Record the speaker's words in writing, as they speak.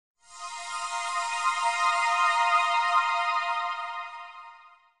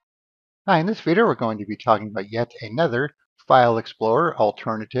Hi, in this video we're going to be talking about yet another File Explorer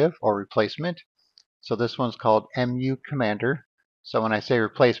alternative or replacement. So this one's called muCommander. So when I say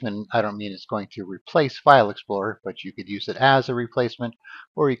replacement, I don't mean it's going to replace File Explorer, but you could use it as a replacement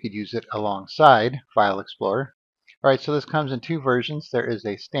or you could use it alongside File Explorer. Alright, so this comes in two versions. There is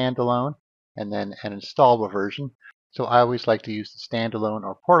a standalone and then an installable version. So I always like to use the standalone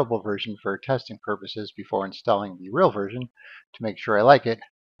or portable version for testing purposes before installing the real version to make sure I like it.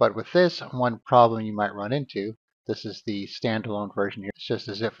 But with this, one problem you might run into, this is the standalone version here. It's just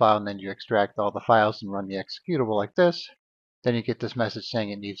a zip file and then you extract all the files and run the executable like this. Then you get this message saying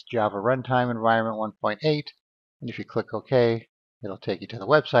it needs Java Runtime Environment 1.8. And if you click OK, it'll take you to the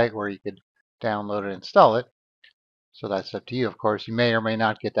website where you could download and install it. So that's up to you, of course. You may or may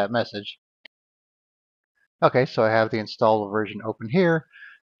not get that message. Okay, so I have the installable version open here.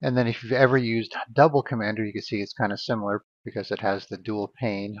 And then if you've ever used Double Commander, you can see it's kind of similar because it has the dual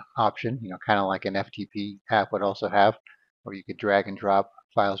pane option, kind of like an FTP app would also have, where you could drag and drop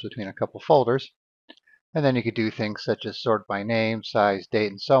files between a couple folders. And then you could do things such as sort by name, size,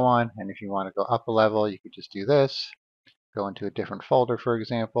 date, and so on. And if you want to go up a level, you could just do this. Go into a different folder, for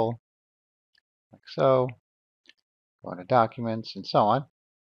example, like so. Go into Documents, and so on.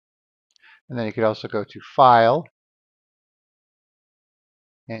 And then you could also go to File,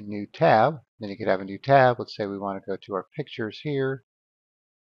 and New Tab. Then you could have a new tab. Let's say we want to go to our pictures here,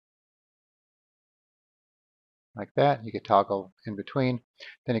 like that. You could toggle in between.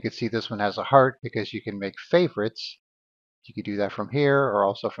 Then you can see this one has a heart because you can make favorites. You could do that from here or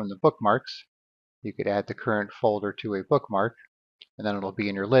also from the bookmarks. You could add the current folder to a bookmark, and then it'll be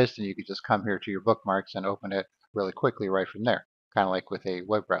in your list, and you could just come here to your bookmarks and open it really quickly right from there, kind of like with a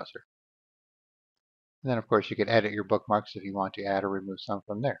web browser. And then, of course, you could edit your bookmarks if you want to add or remove some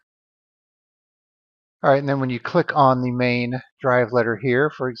from there. All right, and then when you click on the main drive letter here,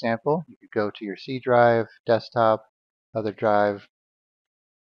 for example, you could go to your C drive, desktop, other drive.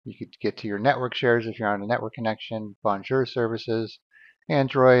 You could get to your network shares if you're on a network connection, Bonjour services,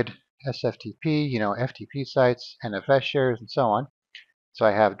 Android, SFTP, FTP sites, NFS shares, and so on. So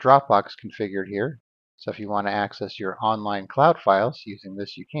I have Dropbox configured here. So if you want to access your online cloud files using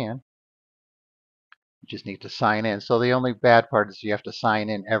this, you can. You just need to sign in. So the only bad part is you have to sign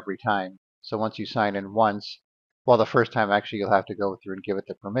in every time. So once you sign in once, well, the first time actually you'll have to go through and give it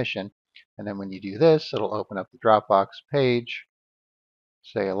the permission. And then when you do this, it'll open up the Dropbox page,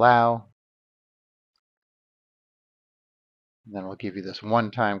 say allow, and then it'll give you this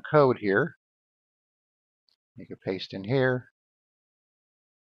one-time code here. You can paste in here,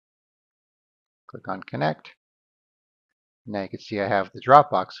 click on connect. Now you can see I have the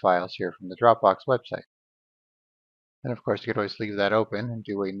Dropbox files here from the Dropbox website. And of course you could always leave that open and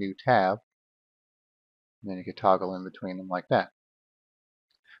do a new tab. And then you could toggle in between them like that.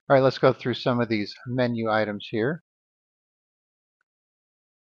 All right, let's go through some of these menu items here.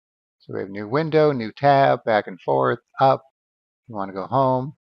 So we have new window, new tab, back and forth, up. You want to go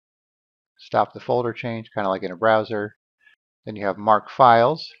home, stop the folder change, kind of like in a browser. Then you have mark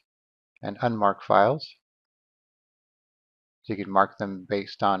files and unmark files. So you can mark them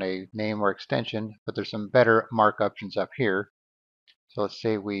based on a name or extension, but there's some better mark options up here. So let's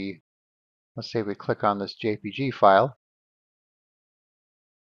say we click on this JPG file,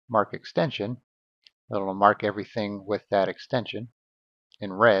 mark extension. It'll mark everything with that extension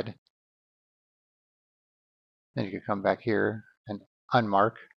in red. Then you can come back here and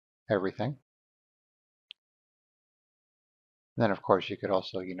unmark everything. And then of course you could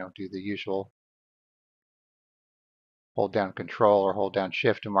also, do the usual, hold down Control or hold down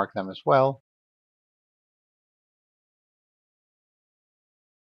Shift to mark them as well.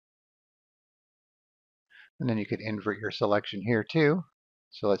 And then you could invert your selection here too.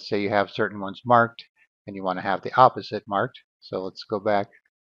 So let's say you have certain ones marked and you want to have the opposite marked. So let's go back.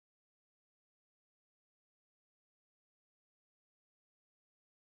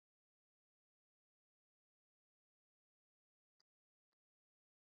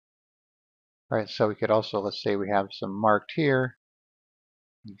 All right, so we could also, let's say we have some marked here.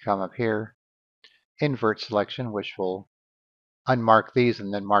 You come up here, invert selection, which will unmark these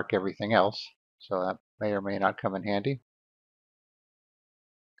and then mark everything else. So that may or may not come in handy.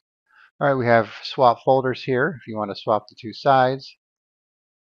 All right, we have swap folders here. If you want to swap the two sides,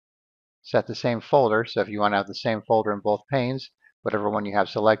 set the same folder. So if you want to have the same folder in both panes, whatever one you have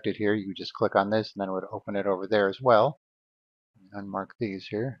selected here, you just click on this and then it would open it over there as well. Unmark these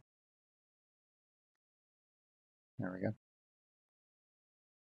here. There we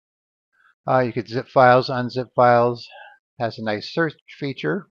go. You could zip files, unzip files. Has a nice search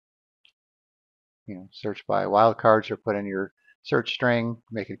feature. Search by wildcards or put in your Search string,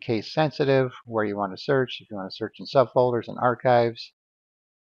 make it case sensitive, where you want to search, if you want to search in subfolders and archives.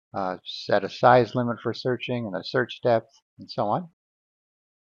 Set a size limit for searching and a search depth, and so on.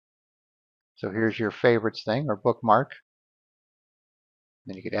 So here's your favorites thing, or bookmark.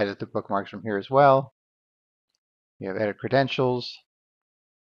 Then you can edit the bookmarks from here as well. You have edit credentials,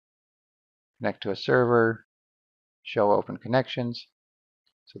 connect to a server, show open connections.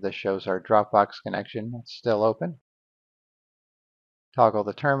 So this shows our Dropbox connection. It's still open. Toggle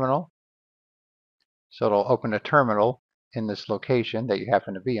the terminal. So it'll open a terminal in this location that you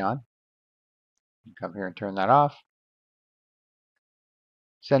happen to be on. You come here and turn that off.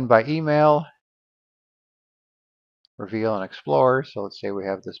 Send by email. Reveal and explore. So let's say we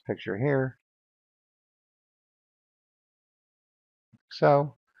have this picture here.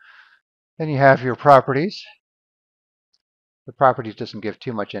 So then you have your properties. The properties doesn't give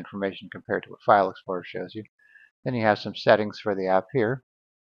too much information compared to what File Explorer shows you. Then you have some settings for the app here.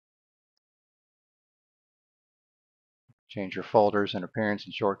 Change your folders and appearance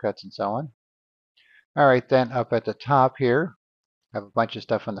and shortcuts and so on. Alright, then up at the top here, I have a bunch of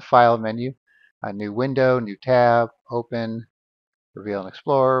stuff on the File menu. A new window, new tab, open, reveal and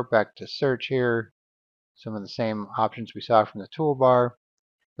explore, back to search here. Some of the same options we saw from the toolbar.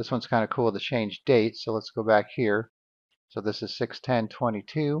 This one's kind of cool to change date, so let's go back here. So this is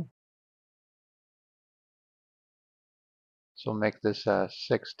 6/10/22. So we'll make this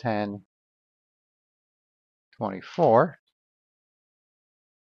 6/10/24.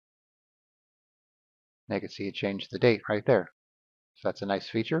 And you can see it changed the date right there. So that's a nice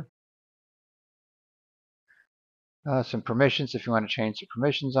feature. Some permissions if you want to change the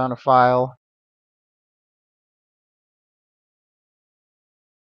permissions on a file.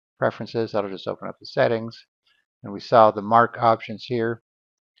 Preferences, that'll just open up the settings. And we saw the mark options here.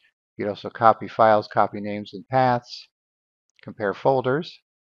 You could also copy files, copy names and paths, compare folders.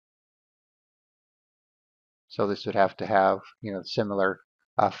 So this would have to have similar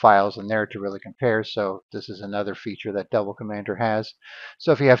files in there to really compare. So this is another feature that muCommander has.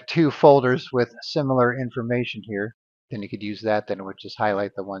 So if you have two folders with similar information here, then you could use that. Then it would just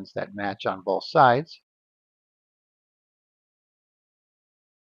highlight the ones that match on both sides.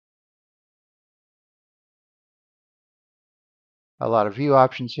 A lot of view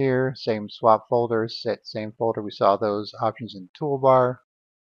options here. Same swap folders, set same folder. We saw those options in the toolbar.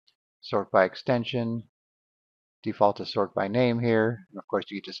 Sort by extension. Default to sort by name here. And of course,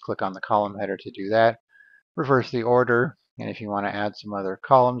 you just click on the column header to do that. Reverse the order. And if you want to add some other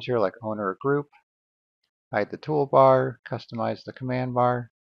columns here, like owner or group, hide the toolbar, customize the command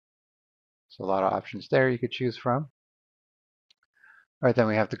bar. So a lot of options there you could choose from. All right, then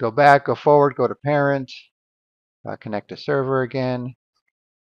we have to go back, go forward, go to parent, connect to server again.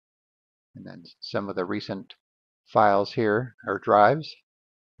 And then some of the recent files here are drives.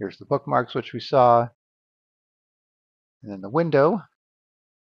 Here's the bookmarks, which we saw. And then the window. If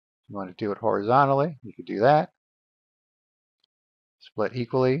you want to do it horizontally, you could do that. Split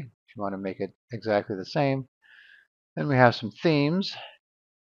equally if you want to make it exactly the same. Then we have some themes.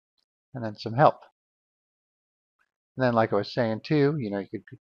 And then some help. And then like I was saying too, you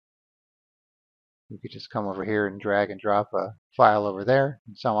could just come over here and drag and drop a file over there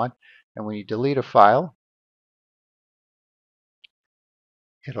and so on. And when you delete a file,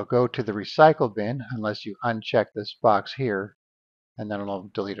 it'll go to the recycle bin unless you uncheck this box here, and then it'll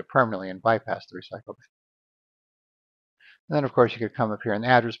delete it permanently and bypass the recycle bin. And then of course you could come up here in the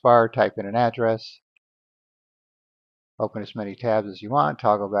address bar, type in an address, open as many tabs as you want,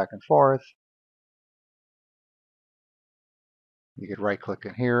 toggle back and forth. You could right click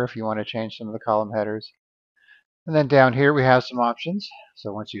in here if you want to change some of the column headers. And then down here we have some options.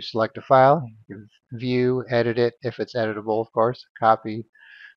 So once you select a file, you can view, edit it if it's editable, of course, copy,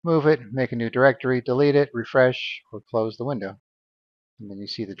 move it, make a new directory, delete it, refresh, or close the window. And then you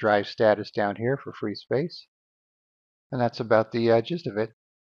see the drive status down here for free space. And that's about the gist of it.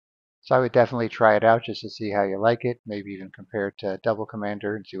 So I would definitely try it out just to see how you like it, maybe even compare it to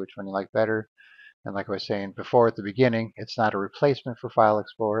muCommander and see which one you like better. And like I was saying before at the beginning, it's not a replacement for File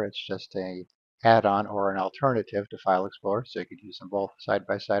Explorer, it's just a add-on or an alternative to File Explorer, so you could use them both side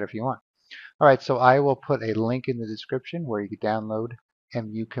by side if you want. Alright, so I will put a link in the description where you can download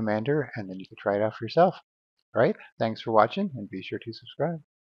muCommander and then you can try it out for yourself. Alright, thanks for watching and be sure to subscribe.